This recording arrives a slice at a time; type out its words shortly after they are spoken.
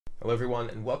Hello everyone,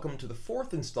 and welcome to the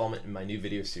fourth installment in my new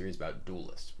video series about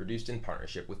Duelyst, produced in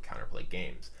partnership with Counterplay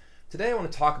Games. Today I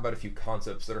want to talk about a few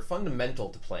concepts that are fundamental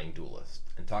to playing Duelyst,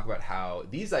 and talk about how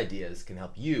these ideas can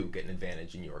help you get an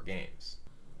advantage in your games.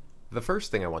 The first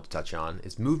thing I want to touch on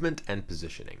is movement and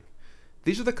positioning.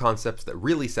 These are the concepts that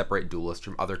really separate Duelyst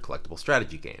from other collectible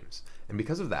strategy games, and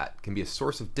because of that, can be a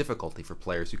source of difficulty for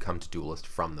players who come to Duelyst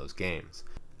from those games.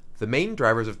 The main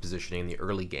drivers of positioning in the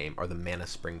early game are the mana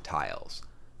spring tiles.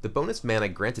 The bonus mana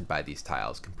granted by these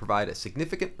tiles can provide a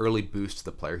significant early boost to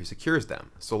the player who secures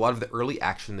them, so a lot of the early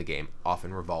action in the game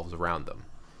often revolves around them.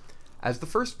 As the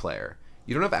first player,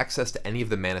 you don't have access to any of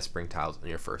the mana spring tiles on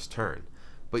your first turn,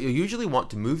 but you'll usually want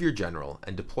to move your general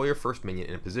and deploy your first minion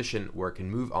in a position where it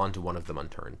can move on to one of them on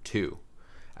turn 2.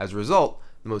 As a result,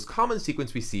 the most common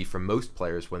sequence we see from most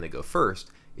players when they go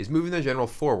first is moving their general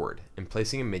forward and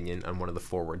placing a minion on one of the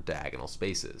forward diagonal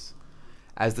spaces.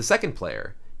 As the second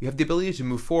player, you have the ability to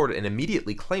move forward and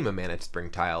immediately claim a mana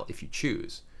spring tile if you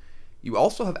choose. You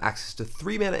also have access to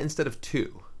 3 mana instead of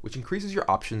 2, which increases your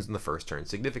options in the first turn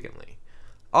significantly.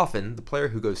 Often, the player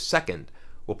who goes second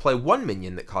will play one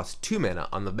minion that costs 2 mana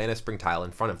on the mana spring tile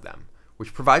in front of them,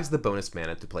 which provides the bonus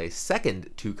mana to play a second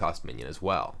 2-cost minion as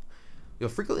well. You'll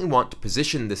frequently want to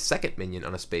position this second minion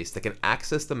on a space that can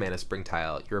access the mana spring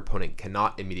tile your opponent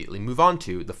cannot immediately move on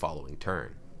to the following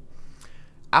turn.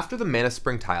 After the mana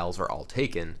spring tiles are all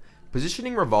taken,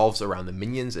 positioning revolves around the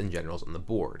minions and generals on the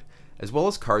board, as well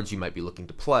as cards you might be looking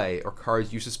to play or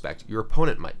cards you suspect your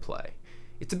opponent might play.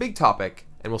 It's a big topic,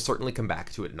 and we'll certainly come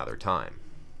back to it another time.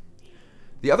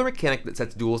 The other mechanic that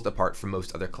sets Duelyst apart from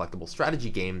most other collectible strategy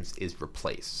games is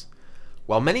Replace.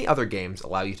 While many other games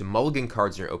allow you to mulligan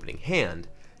cards in your opening hand,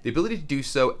 the ability to do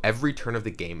so every turn of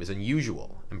the game is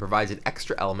unusual and provides an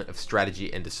extra element of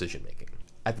strategy and decision making.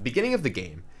 At the beginning of the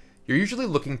game, you're usually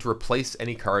looking to replace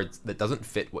any cards that doesn't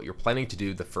fit what you're planning to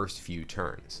do the first few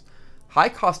turns. High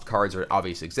cost cards are an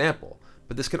obvious example,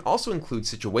 but this can also include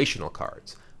situational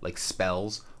cards, like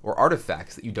spells or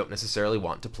artifacts that you don't necessarily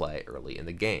want to play early in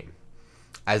the game.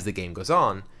 As the game goes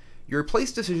on, your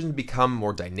replace decisions become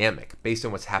more dynamic based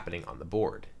on what's happening on the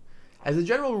board. As a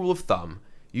general rule of thumb,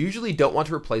 you usually don't want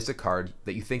to replace a card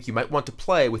that you think you might want to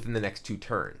play within the next 2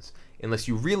 turns, unless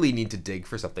you really need to dig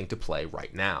for something to play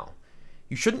right now.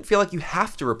 You shouldn't feel like you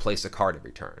have to replace a card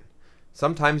every turn.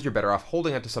 Sometimes you're better off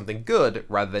holding onto something good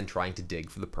rather than trying to dig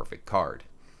for the perfect card.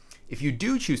 If you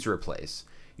do choose to replace,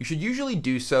 you should usually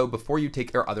do so before you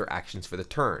take your other actions for the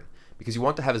turn, because you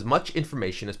want to have as much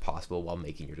information as possible while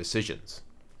making your decisions.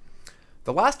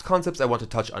 The last concepts I want to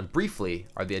touch on briefly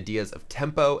are the ideas of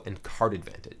tempo and card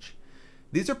advantage.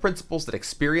 These are principles that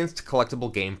experienced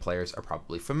collectible game players are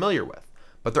probably familiar with,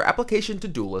 but their application to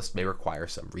Duelyst may require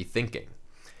some rethinking.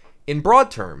 In broad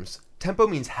terms, tempo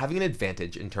means having an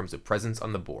advantage in terms of presence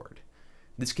on the board.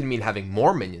 This can mean having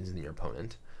more minions than your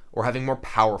opponent, or having more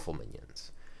powerful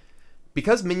minions.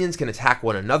 Because minions can attack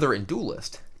one another in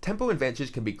Duelyst, tempo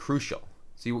advantage can be crucial,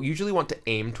 so you usually want to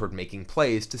aim toward making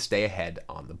plays to stay ahead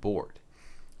on the board.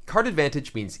 Card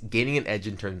advantage means gaining an edge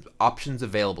in terms of options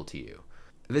available to you.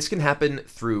 This can happen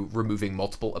through removing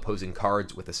multiple opposing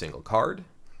cards with a single card,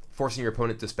 forcing your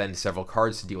opponent to spend several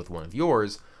cards to deal with one of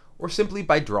yours, or simply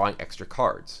by drawing extra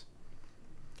cards.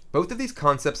 Both of these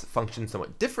concepts function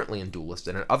somewhat differently in Duelyst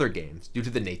than in other games due to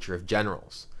the nature of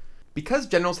generals. Because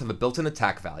generals have a built-in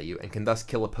attack value and can thus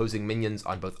kill opposing minions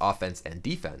on both offense and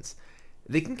defense,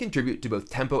 they can contribute to both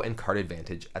tempo and card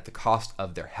advantage at the cost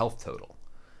of their health total.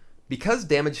 Because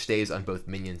damage stays on both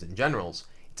minions and generals,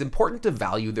 it's important to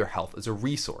value their health as a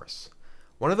resource.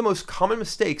 One of the most common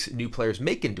mistakes new players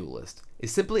make in Duelyst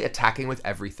is simply attacking with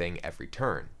everything every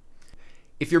turn.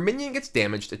 If your minion gets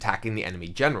damaged attacking the enemy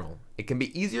general, it can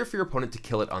be easier for your opponent to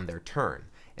kill it on their turn,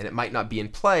 and it might not be in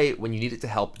play when you need it to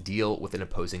help deal with an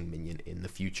opposing minion in the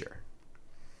future.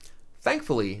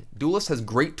 Thankfully, Duelyst has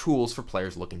great tools for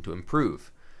players looking to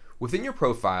improve. Within your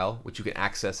profile, which you can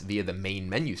access via the main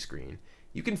menu screen,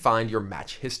 you can find your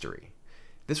match history.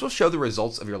 This will show the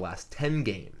results of your last 10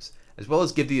 games, as well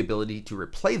as give the ability to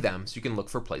replay them so you can look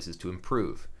for places to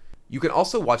improve. You can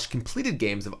also watch completed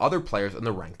games of other players on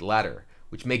the ranked ladder,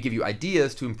 which may give you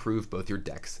ideas to improve both your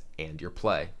decks and your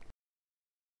play.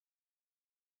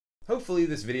 Hopefully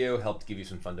this video helped give you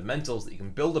some fundamentals that you can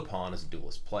build upon as a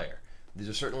Duelyst player. These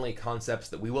are certainly concepts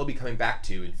that we will be coming back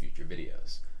to in future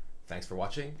videos. Thanks for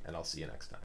watching, and I'll see you next time.